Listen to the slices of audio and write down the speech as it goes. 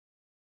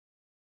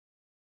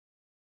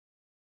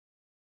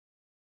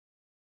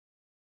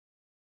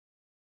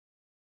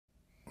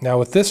Now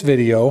with this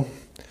video,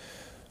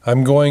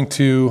 I'm going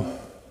to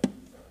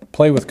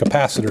play with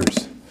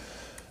capacitors.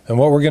 And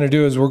what we're going to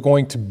do is we're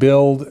going to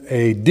build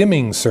a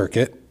dimming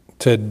circuit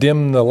to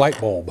dim the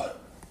light bulb.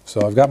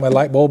 So I've got my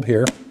light bulb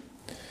here.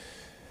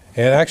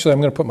 And actually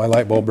I'm going to put my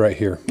light bulb right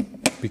here,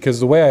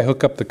 because the way I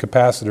hook up the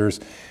capacitors,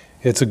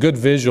 it's a good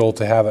visual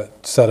to have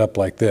it set up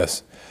like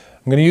this.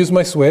 I'm going to use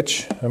my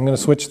switch. I'm going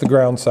to switch the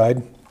ground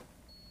side.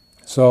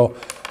 So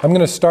I'm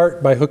going to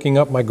start by hooking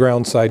up my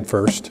ground side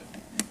first.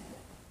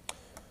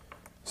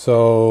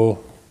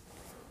 So,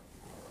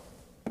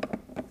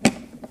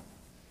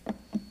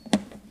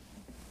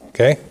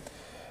 okay.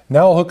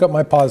 Now I'll hook up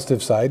my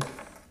positive side,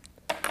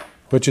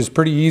 which is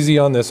pretty easy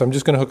on this. I'm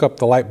just going to hook up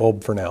the light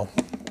bulb for now.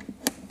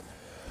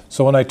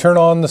 So when I turn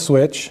on the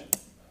switch,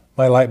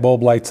 my light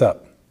bulb lights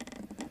up.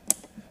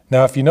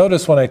 Now if you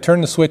notice, when I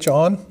turn the switch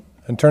on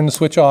and turn the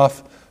switch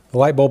off, the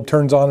light bulb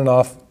turns on and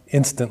off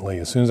instantly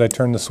as soon as I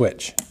turn the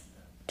switch.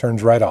 It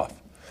turns right off.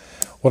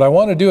 What I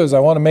want to do is I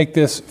want to make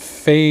this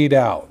fade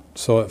out,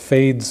 so it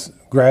fades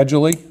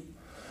gradually.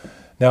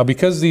 Now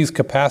because these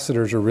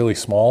capacitors are really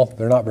small,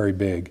 they're not very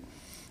big,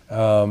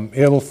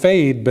 it'll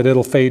fade, but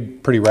it'll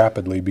fade pretty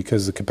rapidly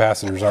because the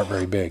capacitors aren't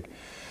very big.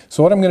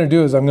 So what I'm going to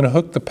do is I'm going to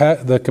hook the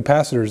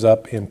capacitors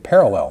up in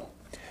parallel.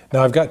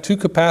 Now I've got two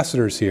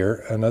capacitors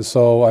here, and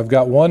so I've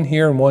got one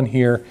here and one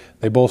here.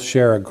 They both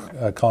share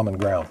a common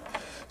ground.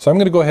 So I'm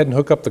going to go ahead and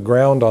hook up the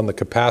ground on the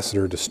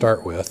capacitor to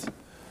start with.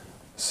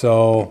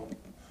 So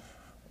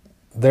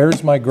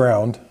there's my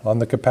ground on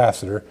the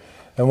capacitor.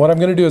 And what I'm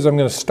going to do is I'm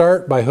going to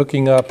start by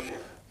hooking up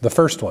the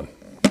first one.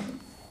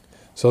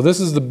 So this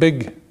is the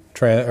big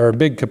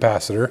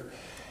capacitor,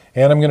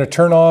 and I'm going to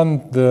turn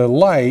on the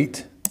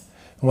light.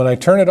 And when I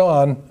turn it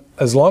on,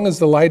 as long as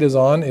the light is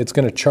on, it's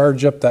going to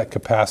charge up that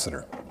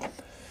capacitor.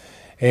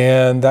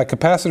 And that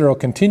capacitor will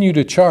continue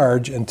to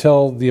charge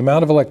until the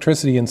amount of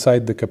electricity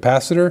inside the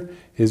capacitor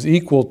is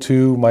equal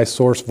to my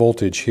source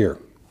voltage here.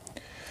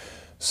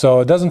 So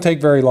it doesn't take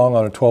very long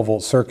on a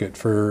 12-volt circuit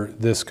for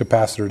this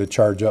capacitor to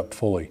charge up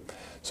fully.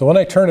 So when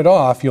I turn it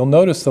off, you'll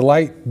notice the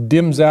light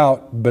dims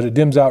out, but it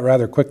dims out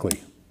rather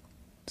quickly.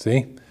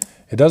 See?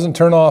 It doesn't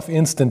turn off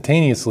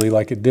instantaneously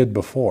like it did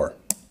before.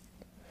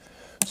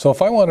 So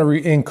if I want to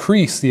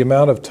increase the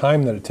amount of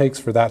time that it takes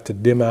for that to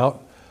dim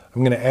out,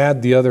 I'm going to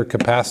add the other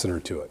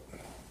capacitor to it.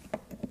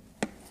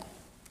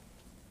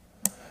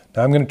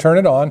 Now I'm going to turn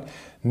it on.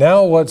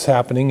 Now what's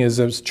happening is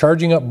it's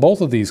charging up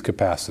both of these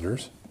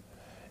capacitors.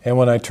 And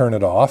when I turn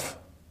it off,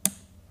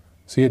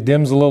 see, it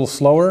dims a little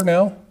slower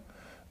now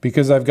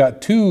because I've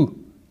got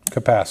two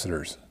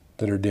capacitors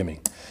that are dimming.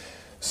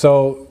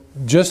 So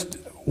just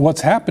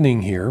what's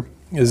happening here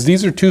is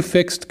these are two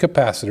fixed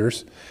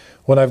capacitors.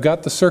 When I've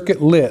got the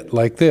circuit lit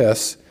like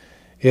this,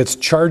 it's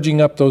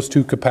charging up those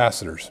two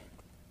capacitors.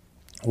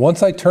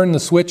 Once I turn the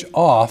switch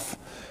off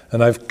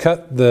and I've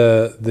cut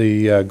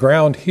the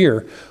ground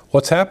here,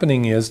 what's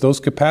happening is those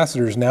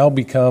capacitors now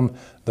become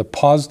the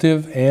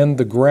positive and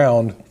the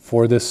ground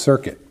for this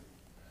circuit.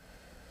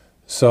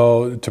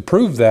 So to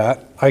prove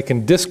that, I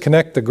can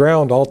disconnect the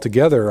ground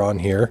altogether on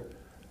here,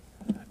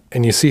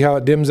 and you see how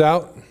it dims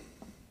out?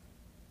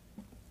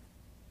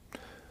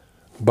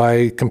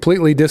 By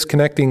completely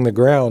disconnecting the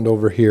ground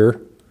over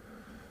here,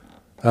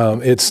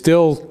 it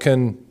still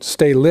can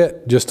stay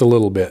lit just a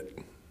little bit.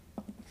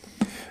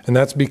 And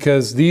that's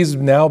because these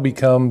now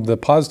become the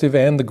positive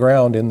and the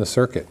ground in the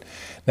circuit.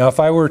 Now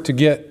if I were to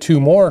get two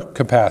more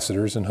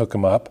capacitors and hook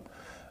them up,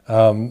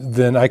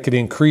 then I could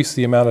increase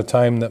the amount of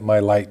time that my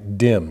light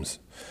dims.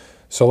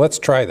 So let's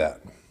try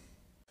that.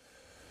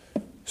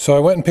 So I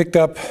went and picked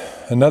up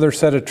another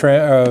set of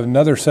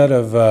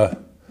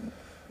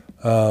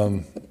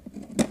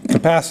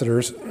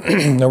capacitors.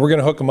 Now we're going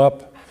to hook them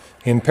up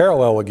in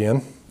parallel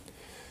again.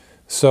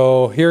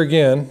 So here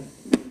again,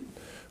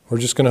 we're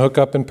just going to hook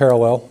up in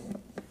parallel,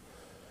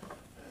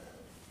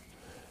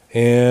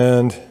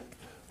 and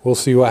we'll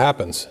see what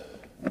happens.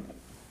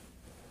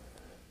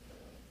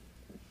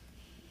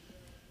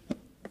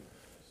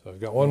 So I've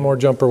got one more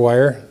jumper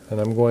wire, and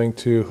I'm going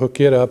to hook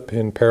it up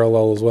in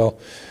parallel as well.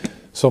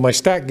 So my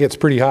stack gets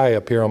pretty high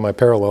up here on my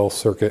parallel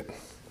circuit.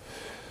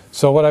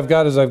 So what I've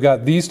got is I've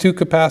got these two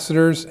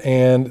capacitors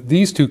and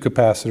these two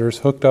capacitors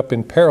hooked up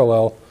in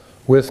parallel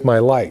with my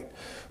light.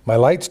 My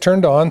light's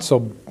turned on,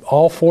 so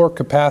all four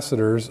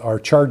capacitors are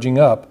charging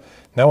up.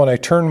 Now when I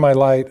turn my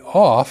light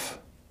off,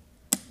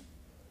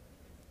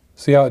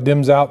 see how it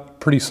dims out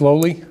pretty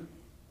slowly?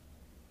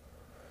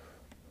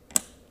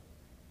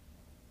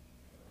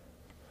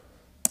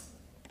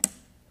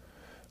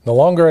 The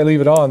longer I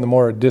leave it on, the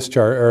more it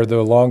discharges, or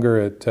the longer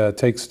it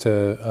takes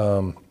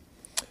to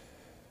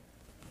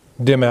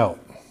dim out.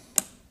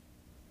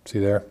 See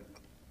there?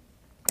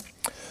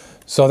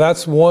 So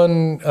that's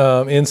one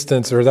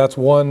instance, or that's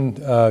one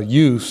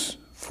use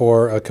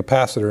for a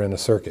capacitor in a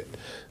circuit.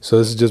 So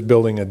this is just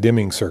building a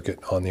dimming circuit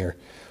on here.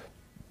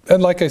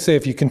 And like I say,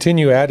 if you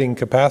continue adding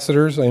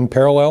capacitors in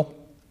parallel,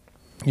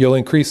 you'll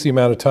increase the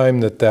amount of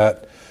time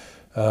that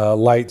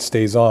light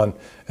stays on.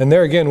 And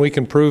there again, we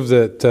can prove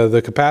that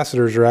the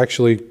capacitors are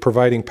actually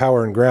providing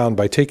power and ground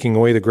by taking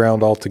away the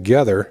ground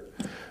altogether,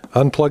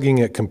 unplugging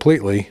it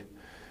completely,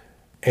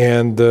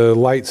 and the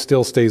light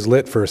still stays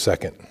lit for a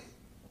second.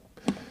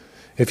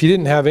 If you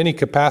didn't have any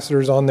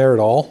capacitors on there at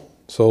all,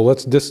 so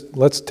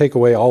let's take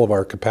away all of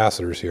our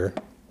capacitors here.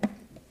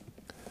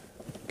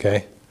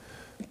 Okay,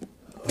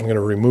 I'm going to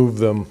remove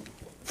them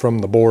from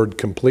the board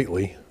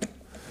completely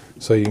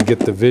so you can get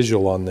the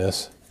visual on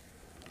this.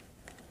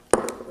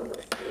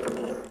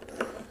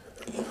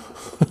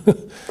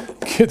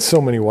 Get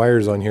so many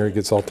wires on here, it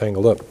gets all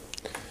tangled up.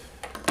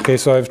 Okay,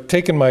 so I've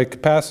taken my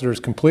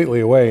capacitors completely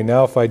away.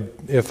 Now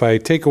if I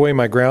take away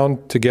my ground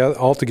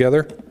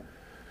altogether,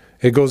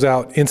 it goes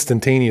out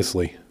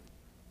instantaneously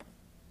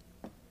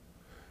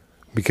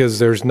because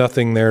there's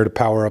nothing there to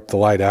power up the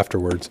light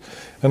afterwards.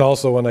 And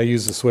also when I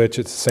use the switch,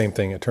 it's the same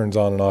thing. It turns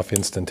on and off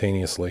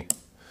instantaneously.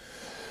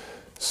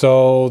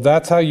 So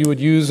that's how you would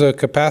use a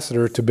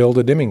capacitor to build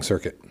a dimming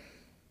circuit.